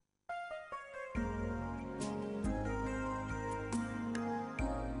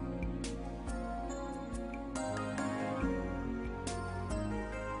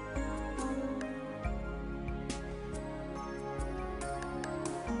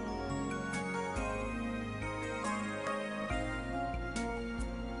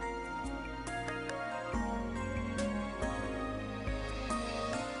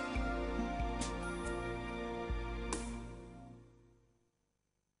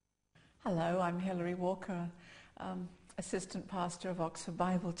Hello, I'm Hilary Walker, Assistant Pastor of Oxford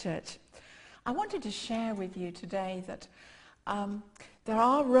Bible Church. I wanted to share with you today that there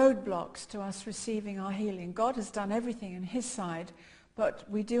are roadblocks to us receiving our healing. God has done everything on his side, but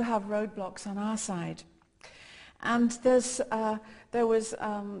we do have roadblocks on our side. And there was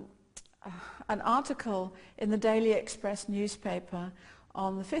an article in the Daily Express newspaper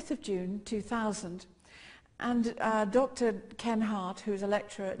on the 5th of June 2000. And Dr. Ken Hart, who's a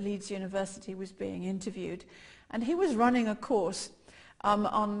lecturer at Leeds University, was being interviewed. And he was running a course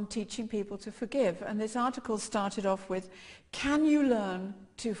on teaching people to forgive. And this article started off with, "Can you learn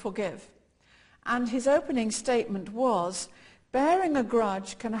to forgive?" And his opening statement was, "Bearing a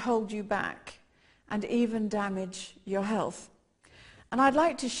grudge can hold you back and even damage your health." And I'd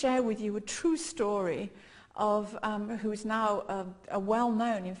like to share with you a true story of who is now a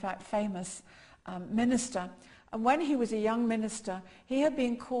well-known, in fact famous, minister. And when he was a young minister, he had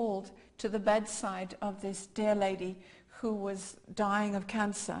been called to the bedside of this dear lady who was dying of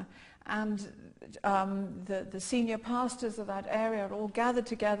cancer. And the senior pastors of that area had all gathered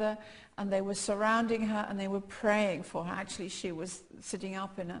together, and they were surrounding her and they were praying for her. Actually, she was sitting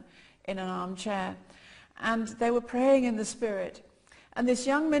up in an armchair. And they were praying in the Spirit. And this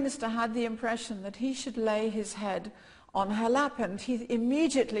young minister had the impression that he should lay his head on her lap, and he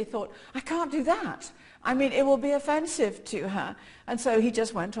immediately thought, "I can't do that. I mean, it will be offensive to her." And so he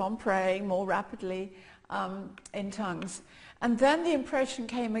just went on praying more rapidly in tongues. And then the impression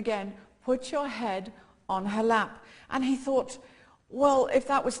came again, "Put your head on her lap." And he thought, well, if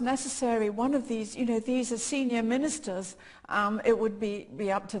that was necessary, one of these, these are senior ministers, it would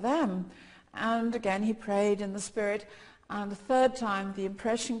be up to them. And again he prayed in the Spirit. And the third time, the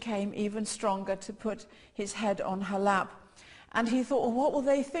impression came even stronger to put his head on her lap. And he thought, well, what will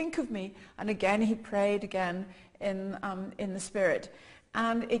they think of me? And again, he prayed again in the Spirit.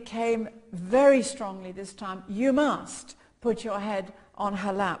 And it came very strongly this time, "You must put your head on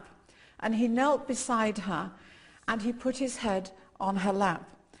her lap." And he knelt beside her, and he put his head on her lap.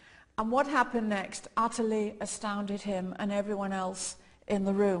 And what happened next utterly astounded him and everyone else in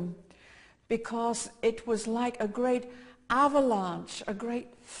the room, because it was like a great avalanche, a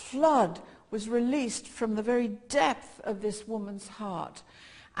great flood was released from the very depth of this woman's heart.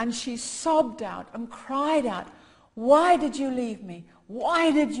 And she sobbed out and cried out, "Why did you leave me? Why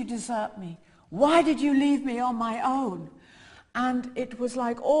did you desert me? Why did you leave me on my own?" And it was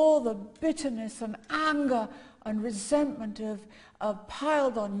like all the bitterness and anger and resentment of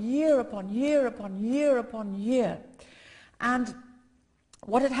piled on year upon year upon year upon year. And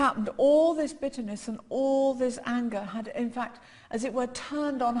what had happened, all this bitterness and all this anger had, in fact, as it were,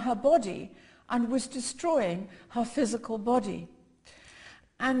 turned on her body and was destroying her physical body.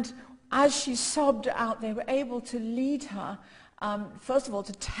 And as she sobbed out, they were able to lead her, first of all,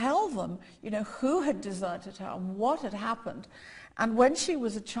 to tell them, who had deserted her and what had happened. And when she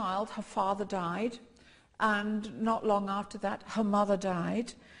was a child, her father died, and not long after that, her mother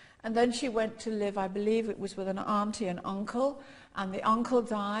died. And then she went to live, I believe it was with an auntie and uncle, and the uncle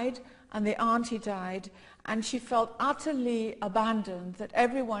died, and the auntie died, and she felt utterly abandoned, that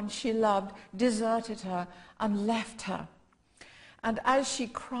everyone she loved deserted her and left her. And as she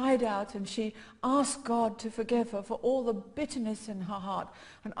cried out and she asked God to forgive her for all the bitterness in her heart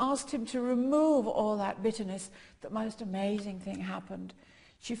and asked him to remove all that bitterness, the most amazing thing happened.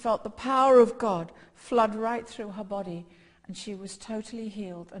 She felt the power of God flood right through her body, and she was totally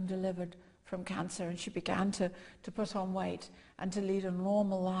healed and delivered from cancer, and she began to put on weight and to lead a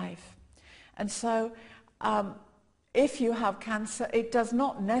normal life. And so if you have cancer, it does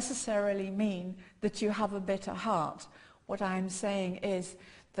not necessarily mean that you have a bitter heart. What I'm saying is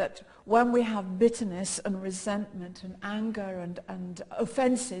that when we have bitterness and resentment and anger and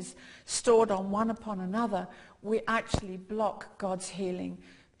offenses stored on one upon another, we actually block God's healing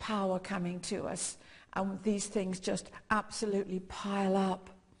power coming to us. And these things just absolutely pile up.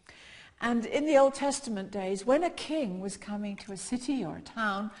 And in the Old Testament days, when a king was coming to a city or a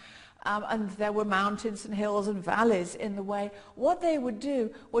town, and there were mountains and hills and valleys in the way, what they would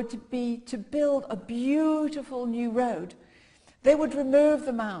do would be to build a beautiful new road. They would remove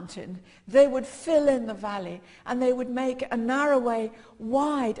the mountain, they would fill in the valley, and they would make a narrow way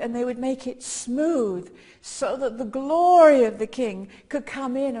wide, and they would make it smooth, so that the glory of the king could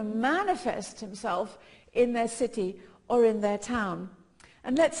come in and manifest himself in their city or in their town.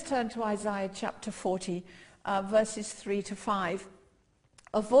 And let's turn to Isaiah chapter 40, verses 3 to 5.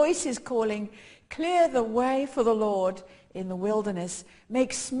 A voice is calling, "Clear the way for the Lord in the wilderness.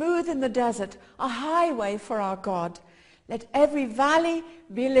 Make smooth in the desert a highway for our God. Let every valley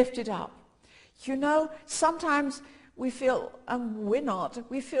be lifted up." Sometimes we feel we're not.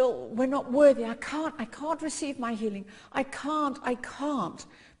 We feel we're not worthy. I can't receive my healing. I can't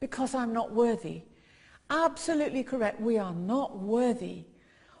because I'm not worthy. Absolutely correct. We are not worthy.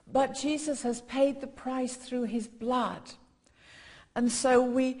 But Jesus has paid the price through his blood. And so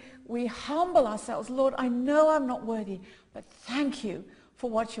we humble ourselves. Lord, I know I'm not worthy, but thank you for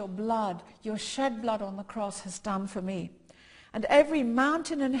what your blood, your shed blood on the cross has done for me. And every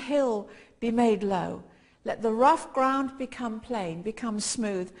mountain and hill be made low. Let the rough ground become plain, become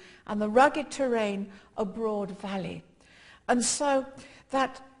smooth, and the rugged terrain a broad valley. And so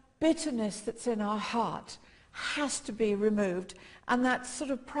that bitterness that's in our heart has to be removed. And that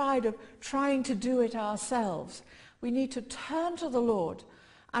sort of pride of trying to do it ourselves. We need to turn to the Lord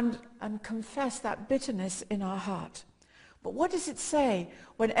and confess that bitterness in our heart. But what does it say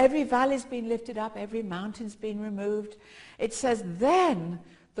when every valley's been lifted up, every mountain's been removed? It says, then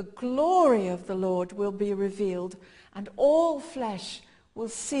the glory of the Lord will be revealed, and all flesh will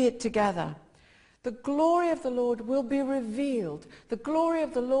see it together. The glory of the Lord will be revealed. The glory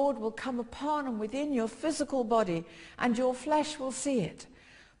of the Lord will come upon and within your physical body, and your flesh will see it.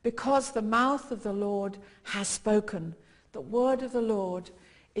 Because the mouth of the Lord has spoken. The word of the Lord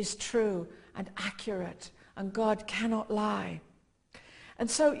is true and accurate, and God cannot lie.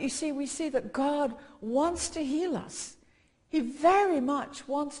 And so you see, we see that God wants to heal us. He very much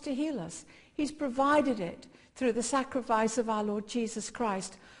wants to heal us. He's provided it through the sacrifice of our Lord Jesus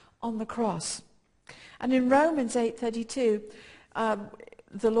Christ on the cross. And in Romans 8:32,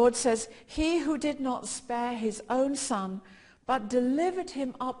 the Lord says, he who did not spare his own son, but delivered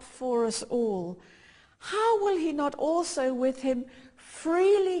him up for us all, how will he not also with him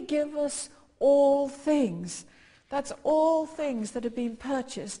freely give us all things? That's all things that have been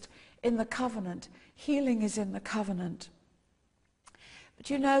purchased in the covenant. Healing is in the covenant. But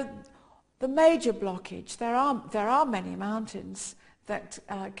you know, the major blockage, there are many mountains that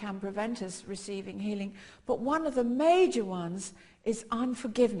can prevent us receiving healing, but one of the major ones is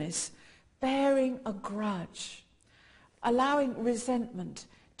unforgiveness, bearing a grudge, allowing resentment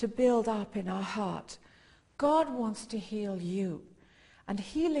to build up in our heart. God wants to heal you, and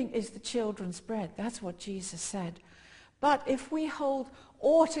healing is the children's bread. That's what Jesus said. But if we hold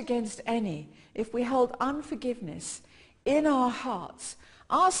aught against any, if we hold unforgiveness in our hearts,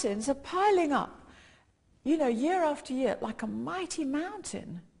 our sins are piling up, you know, year after year, like a mighty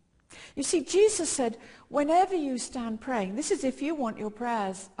mountain. You see, Jesus said, whenever you stand praying, this is if you want your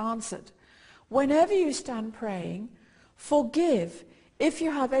prayers answered, whenever you stand praying, forgive if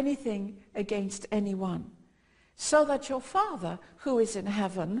you have anything against anyone, so that your Father who is in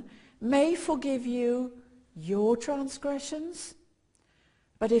heaven may forgive you your transgressions.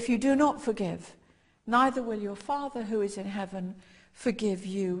 But if you do not forgive, neither will your Father who is in heaven forgive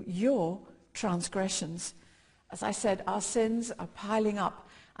you your transgressions. As I said, our sins are piling up,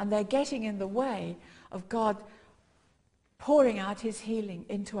 and they're getting in the way of God pouring out his healing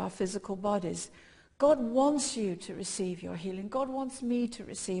into our physical bodies. God wants you to receive your healing. God wants me to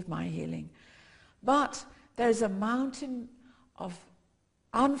receive my healing. But there's a mountain of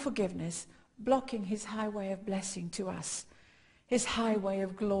unforgiveness blocking his highway of blessing to us, his highway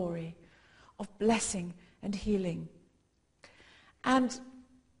of glory, of blessing and healing. And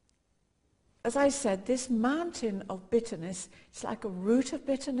as I said, this mountain of bitterness, it's like a root of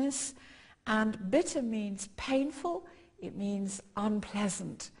bitterness, and bitter means painful, it means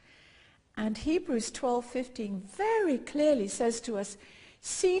unpleasant. And Hebrews 12:15 very clearly says to us,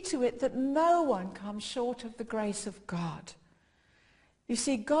 see to it that no one comes short of the grace of God. You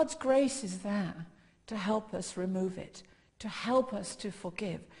see, God's grace is there to help us remove it, to help us to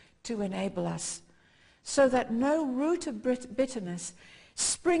forgive, to enable us, so that no root of bitterness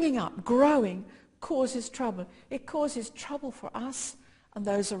springing up, growing, causes trouble. It causes trouble for us and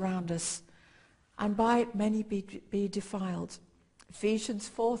those around us, and by it many be defiled. Ephesians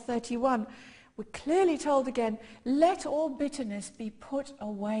 4:31, we're clearly told again, let all bitterness be put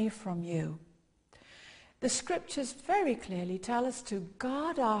away from you. The scriptures very clearly tell us to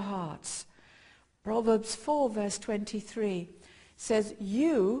guard our hearts. Proverbs 4 verse 23 says,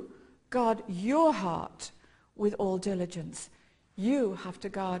 you guard your heart with all diligence. You have to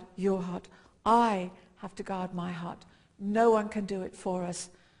guard your heart. I have to guard my heart. No one can do it for us.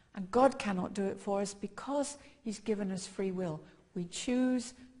 And God cannot do it for us because he's given us free will. We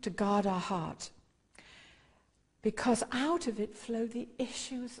choose to guard our heart, because out of it flow the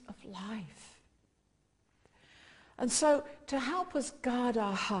issues of life. And so to help us guard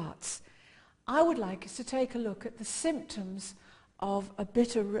our hearts, I would like us to take a look at the symptoms of a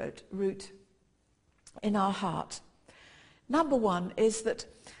bitter root in our heart. Number one is that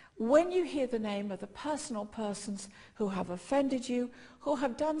when you hear the name of the person or persons who have offended you, who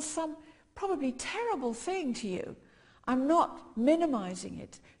have done some probably terrible thing to you, I'm not minimizing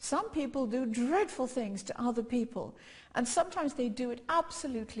it. Some people do dreadful things to other people, and sometimes they do it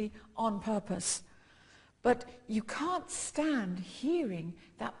absolutely on purpose. But you can't stand hearing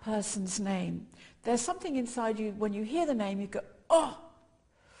that person's name. There's something inside you, when you hear the name, you go, oh!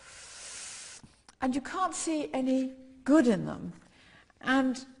 And you can't see any good in them.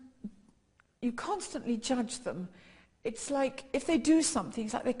 And you constantly judge them. It's like if they do something,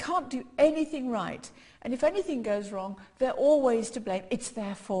 it's like they can't do anything right. And if anything goes wrong, they're always to blame. It's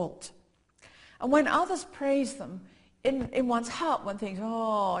their fault. And when others praise them, in one's heart, one thinks,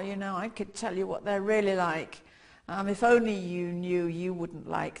 oh, you know, I could tell you what they're really like. If only you knew, you wouldn't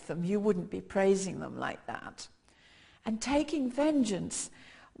like them. You wouldn't be praising them like that. And taking vengeance,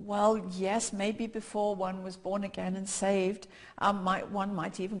 well, yes, maybe before one was born again and saved, one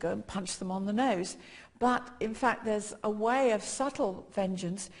might even go and punch them on the nose. But in fact, there's a way of subtle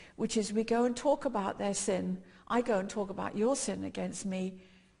vengeance, which is we go and talk about their sin. I go and talk about your sin against me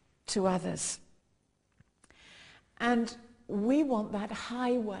to others. And we want that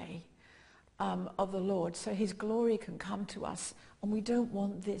highway of the Lord so his glory can come to us. And we don't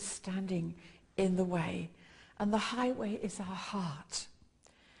want this standing in the way. And the highway is our heart.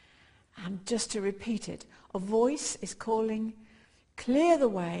 And just to repeat it, a voice is calling, clear the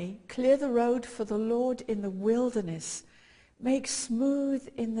way, clear the road for the Lord in the wilderness. Make smooth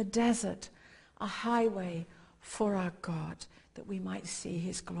in the desert a highway for our God, that we might see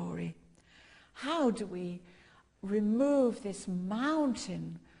his glory. How do we remove this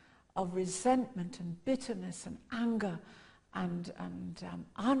mountain of resentment and bitterness and anger and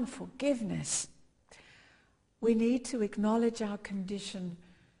unforgiveness? We need to acknowledge our condition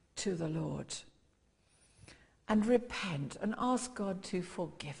to the Lord and repent and ask God to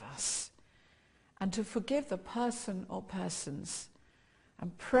forgive us and to forgive the person or persons,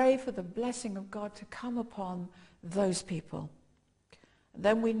 and pray for the blessing of God to come upon those people.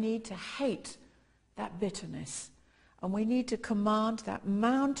 Then we need to hate that bitterness, and we need to command that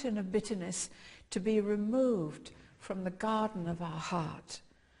mountain of bitterness to be removed from the garden of our heart.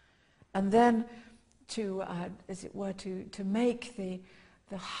 And then to, as it were, to make the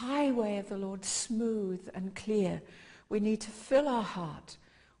highway of the Lord smooth and clear, we need to fill our heart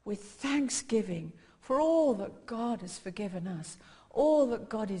with thanksgiving for all that God has forgiven us, all that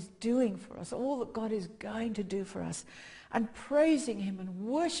God is doing for us, all that God is going to do for us, and praising him and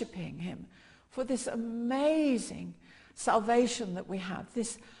worshiping him for this amazing salvation that we have,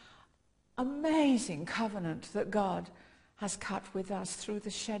 this amazing covenant that God has cut with us through the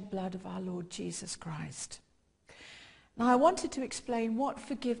shed blood of our Lord Jesus Christ. Now, I wanted to explain what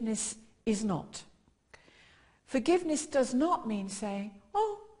forgiveness is not. Forgiveness does not mean saying,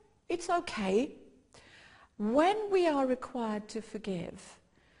 oh, it's okay. When we are required to forgive,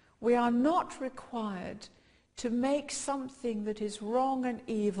 we are not required to make something that is wrong and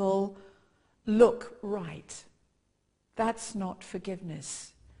evil look right. That's not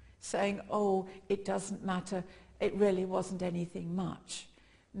forgiveness. Saying, oh, it doesn't matter, it really wasn't anything much.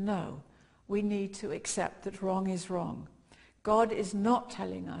 No, we need to accept that wrong is wrong. God is not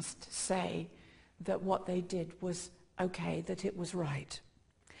telling us to say that what they did was okay, that it was right.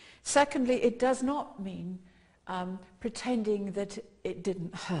 Secondly, it does not mean pretending that it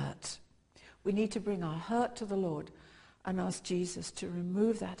didn't hurt. We need to bring our hurt to the Lord and ask Jesus to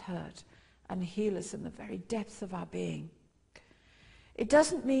remove that hurt and heal us in the very depths of our being. It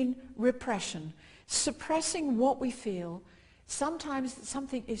doesn't mean repression, suppressing what we feel. Sometimes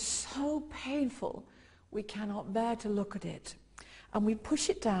something is so painful we cannot bear to look at it. And we push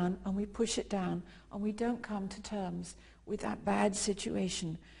it down and we push it down, and we don't come to terms with that bad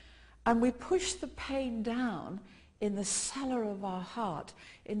situation. And we push the pain down in the cellar of our heart,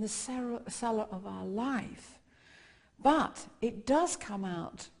 in the cellar of our life. But it does come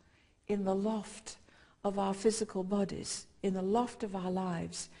out in the loft of our physical bodies, in the loft of our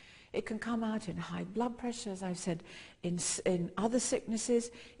lives. It can come out in high blood pressure, as I've said, in other sicknesses,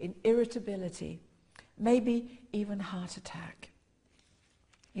 in irritability, maybe even heart attack.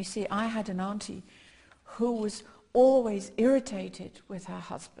 You see, I had an auntie who was always irritated with her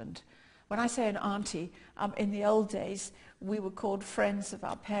husband. When I say an auntie, in the old days, we were called friends of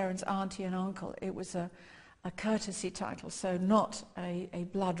our parents, auntie and uncle. It was a courtesy title, so not a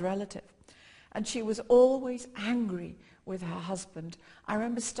blood relative. And she was always angry with her husband. I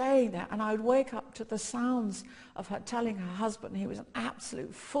remember staying there, and I would wake up to the sounds of her telling her husband he was an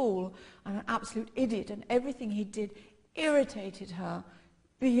absolute fool and an absolute idiot, and everything he did irritated her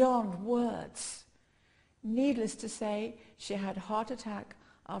beyond words. Needless to say, she had heart attack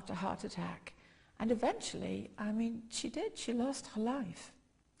after a heart attack. And eventually, she did. She lost her life.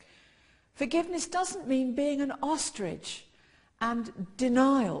 Forgiveness doesn't mean being an ostrich and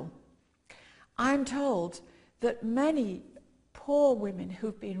denial. I'm told that many poor women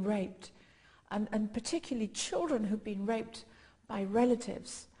who've been raped, and particularly children who've been raped by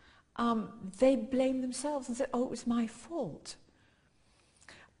relatives, they blame themselves and say, oh, it was my fault.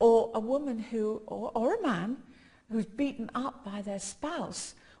 Or a woman who, or a man who's beaten up by their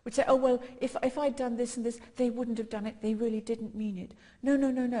spouse would say, oh, well, if I'd done this and this, they wouldn't have done it. They really didn't mean it. No,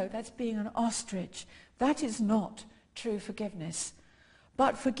 no, no, no. That's being an ostrich. That is not true forgiveness.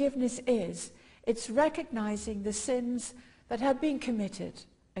 But forgiveness is. It's recognizing the sins that have been committed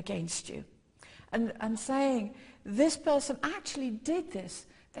against you. And saying, this person actually did this.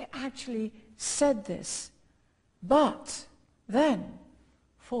 They actually said this. But then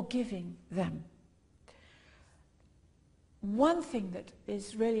forgiving them. One thing that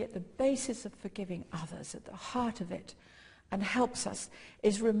is really at the basis of forgiving others, at the heart of it, and helps us,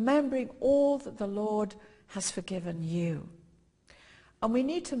 is remembering all that the Lord has forgiven you. And we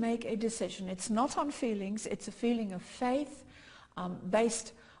need to make a decision. It's not on feelings, it's a feeling of faith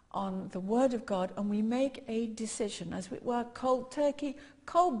based on the Word of God, and we make a decision, as it were, cold turkey,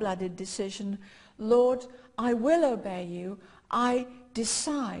 cold-blooded decision. Lord, I will obey you. I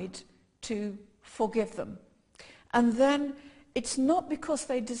decide to forgive them. And then it's not because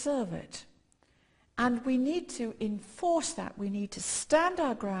they deserve it. And we need to enforce that. We need to stand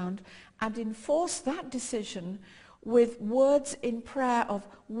our ground and enforce that decision with words in prayer of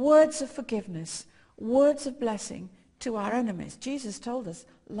words of forgiveness, words of blessing to our enemies. Jesus told us,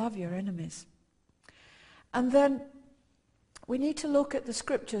 love your enemies. And then we need to look at the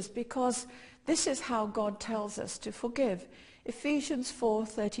scriptures, because this is how God tells us to forgive. Ephesians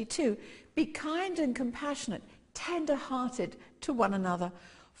 4:32, be kind and compassionate, tender-hearted to one another,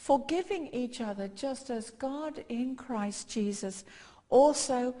 forgiving each other just as God in Christ Jesus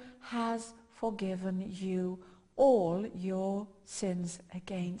also has forgiven you all your sins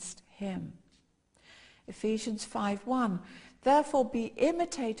against him. Ephesians 5:1, therefore be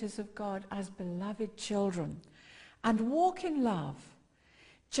imitators of God as beloved children, and walk in love,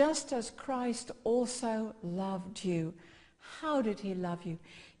 just as Christ also loved you. How did he love you?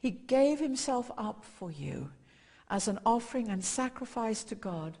 He gave himself up for you as an offering and sacrifice to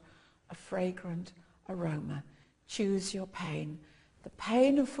God, a fragrant aroma. Choose your pain, the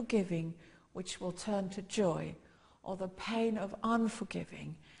pain of forgiving, which will turn to joy, or the pain of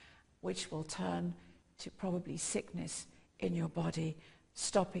unforgiving, which will turn to probably sickness in your body,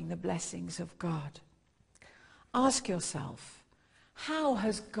 stopping the blessings of God. Ask yourself, how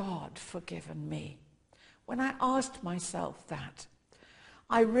has God forgiven me? When I asked myself that,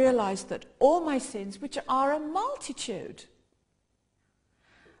 I realized that all my sins, which are a multitude,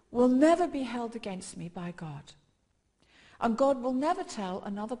 will never be held against me by God. And God will never tell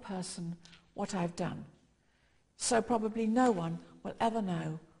another person what I've done. So probably no one will ever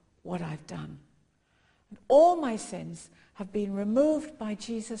know what I've done. And all my sins have been removed by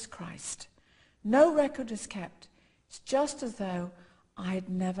Jesus Christ. No record is kept. It's just as though I had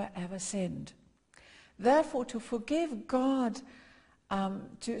never ever sinned. Therefore, to forgive God,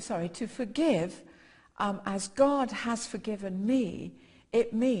 to forgive as God has forgiven me,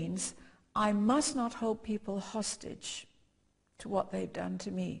 it means I must not hold people hostage to what they've done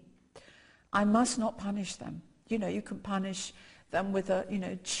to me. I must not punish them. You know, you can punish them with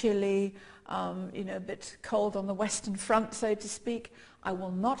a, chilly, a bit cold on the Western Front, so to speak. I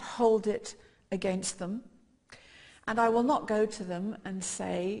will not hold it against them. And I will not go to them and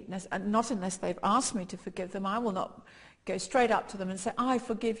say, not unless they've asked me to forgive them, I will not go straight up to them and say, I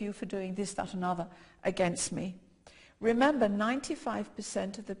forgive you for doing this, that, and other against me. Remember,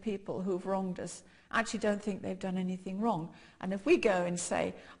 95% of the people who've wronged us actually don't think they've done anything wrong. And if we go and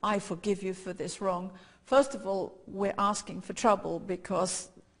say, I forgive you for this wrong, first of all, we're asking for trouble, because,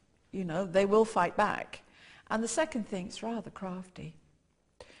 they will fight back. And the second thing, it's rather crafty.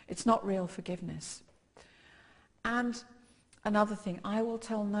 It's not real forgiveness. And another thing, I will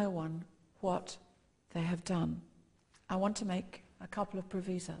tell no one what they have done. I want to make a couple of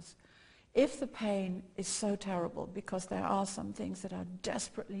provisos. If the pain is so terrible, because there are some things that are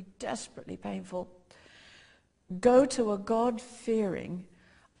desperately, desperately painful, go to a God-fearing,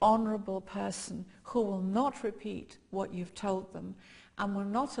 honorable person who will not repeat what you've told them and will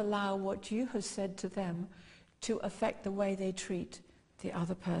not allow what you have said to them to affect the way they treat the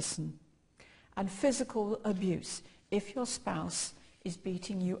other person. And physical abuse, if your spouse is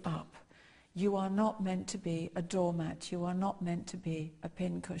beating you up, you are not meant to be a doormat. You are not meant to be a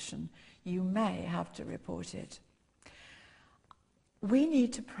pincushion. You may have to report it. we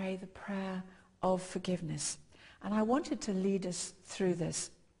need to pray the prayer of forgiveness. And I wanted to lead us through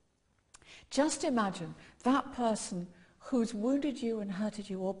this. Just imagine that person who's wounded you and hurted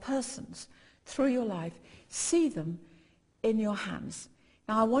you, or persons through your life, see them in your hands.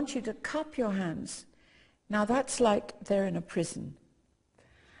 Now I want you to cup your hands. Now that's like they're in a prison.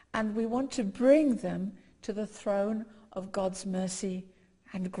 And we want to bring them to the throne of God's mercy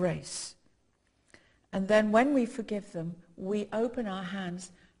and grace. And then when we forgive them, we open our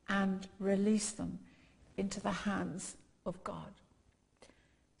hands and release them into the hands of God.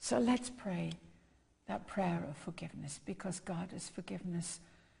 So let's pray that prayer of forgiveness, because God has forgiven us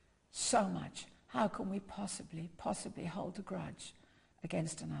so much. How can we possibly hold a grudge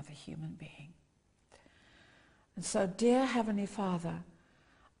against another human being? And so, dear Heavenly Father,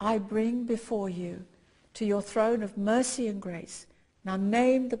 I bring before you, to your throne of mercy and grace, now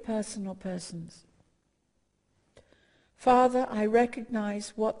name the person or persons. Father, I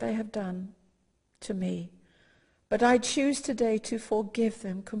recognize what they have done to me, but I choose today to forgive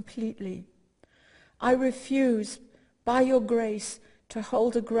them completely. I refuse, by your grace, to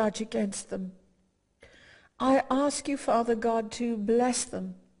hold a grudge against them. I ask you, Father God, to bless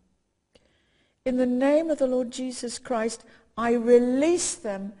them. In the name of the Lord Jesus Christ, I release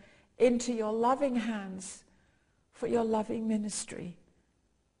them into your loving hands for your loving ministry.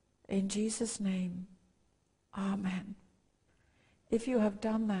 In Jesus' name, amen. If you have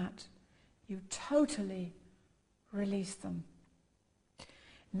done that, you totally release them.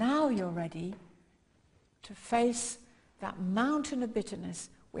 Now you're ready to face that mountain of bitterness.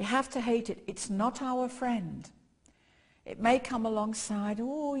 We have to hate it. It's not our friend. It may come alongside,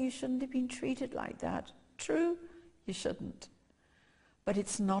 oh, you shouldn't have been treated like that. True, you shouldn't. But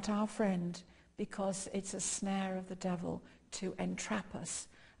it's not our friend, because it's a snare of the devil to entrap us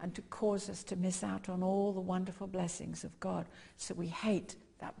and to cause us to miss out on all the wonderful blessings of God. So we hate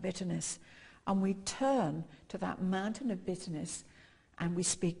that bitterness, and we turn to that mountain of bitterness and we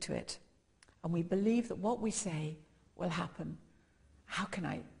speak to it. And we believe that what we say will happen. How can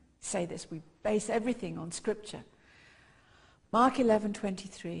I say this? We base everything on Scripture. Mark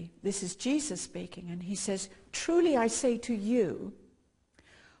 11:23, this is Jesus speaking, and he says, "Truly I say to you,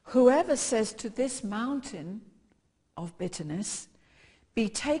 whoever says to this mountain of bitterness, be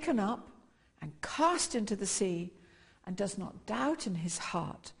taken up and cast into the sea, and does not doubt in his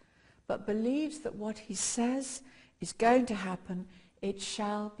heart, but believes that what he says is going to happen, it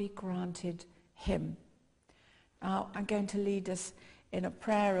shall be granted him." Now I'm going to lead us in a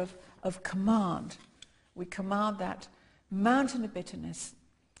prayer of command. We command that mountain of bitterness.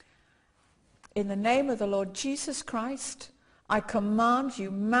 In the name of the Lord Jesus Christ, I command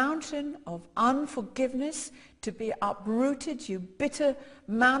you, mountain of unforgiveness, to be uprooted. You bitter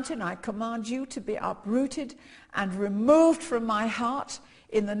mountain, I command you to be uprooted and removed from my heart.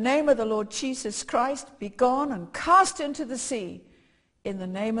 In the name of the Lord Jesus Christ, be gone and cast into the sea. In the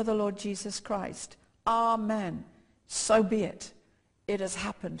name of the Lord Jesus Christ. Amen. So be it. It has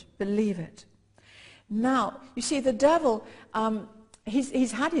happened. Believe it. Now, you see, the devil,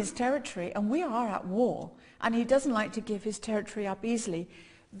 he's had his territory, and we are at war, and he doesn't like to give his territory up easily.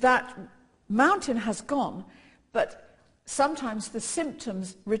 That mountain has gone, but sometimes the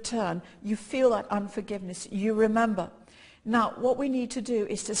symptoms return. You feel that unforgiveness. You remember. Now, what we need to do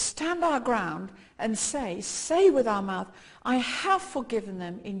is to stand our ground and say with our mouth, I have forgiven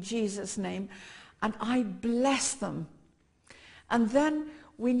them in Jesus' name, and I bless them. And then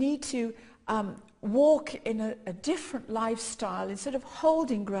we need to walk in a different lifestyle. Instead of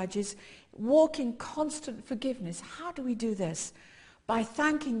holding grudges, walk in constant forgiveness. How do we do this? By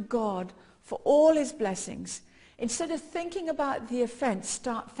thanking God for all his blessings. Instead of thinking about the offense,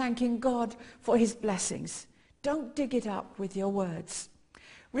 start thanking God for his blessings. Don't dig it up with your words.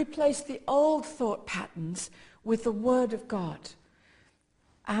 Replace the old thought patterns with the Word of God.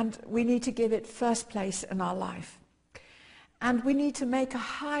 And we need to give it first place in our life. And we need to make a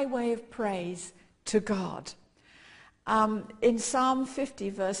highway of praise to God. In Psalm 50,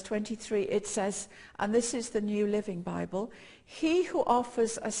 verse 23, it says, and this is the New Living Bible, he who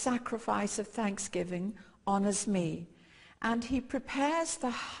offers a sacrifice of thanksgiving honors me, and he prepares the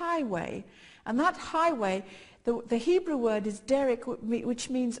highway. And that highway, the Hebrew word is derek, which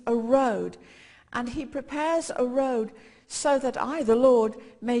means a road. And he prepares a road so that I, the Lord,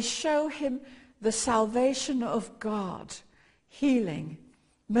 may show him the salvation of God, healing,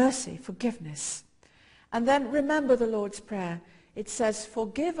 mercy, forgiveness. And then remember the Lord's Prayer. It says,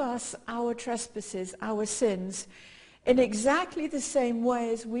 forgive us our trespasses, our sins, in exactly the same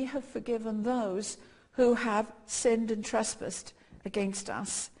way as we have forgiven those who have sinned and trespassed against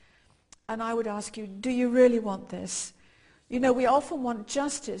us. And I would ask you, do you really want this? You know, we often want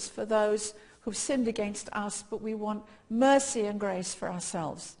justice for those who've sinned against us, but we want mercy and grace for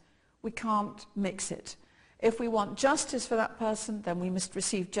ourselves. We can't mix it. If we want justice for that person, then we must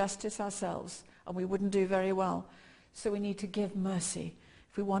receive justice ourselves, and we wouldn't do very well. So we need to give mercy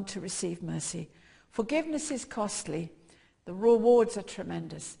if we want to receive mercy. Forgiveness is costly. The rewards are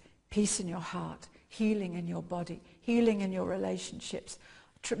tremendous. Peace in your heart, healing in your body, healing in your relationships,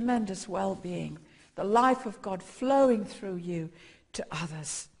 tremendous well-being, the life of God flowing through you to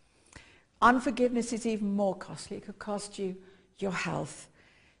others. Unforgiveness is even more costly. It could cost you your health.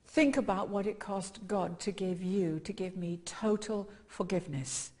 Think about what it cost God to give you, to give me total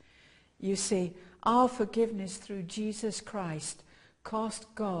forgiveness. You see, our forgiveness through Jesus Christ cost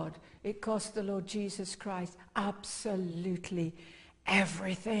God, it cost the Lord Jesus Christ absolutely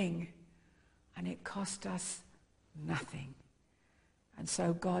everything. And it cost us nothing. And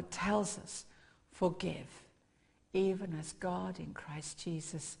so God tells us, forgive, even as God in Christ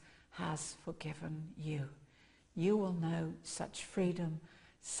Jesus has forgiven you. You will know such freedom,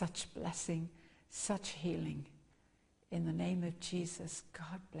 such blessing, such healing. In the name of Jesus,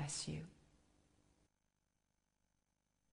 God bless you.